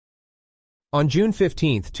On June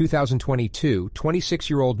 15, 2022,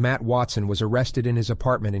 26-year-old Matt Watson was arrested in his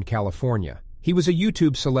apartment in California. He was a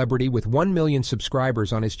YouTube celebrity with 1 million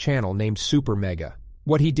subscribers on his channel named Super Mega.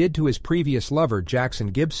 What he did to his previous lover, Jackson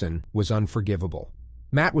Gibson, was unforgivable.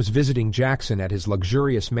 Matt was visiting Jackson at his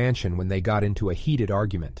luxurious mansion when they got into a heated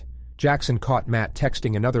argument. Jackson caught Matt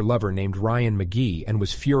texting another lover named Ryan McGee and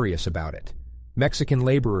was furious about it. Mexican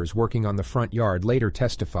laborers working on the front yard later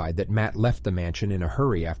testified that Matt left the mansion in a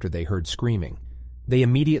hurry after they heard screaming. They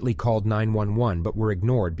immediately called 911 but were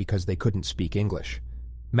ignored because they couldn't speak English.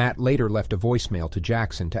 Matt later left a voicemail to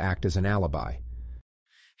Jackson to act as an alibi.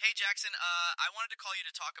 Hey Jackson, I wanted to call you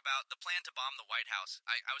to talk about the plan to bomb the White House.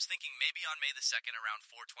 I was thinking maybe on May the 2nd around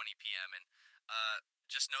 4:20 p.m. and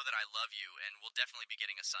just know that I love you and we'll definitely be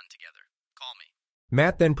getting a son together. Call me.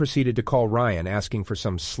 Matt then proceeded to call Ryan asking for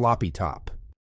some sloppy top.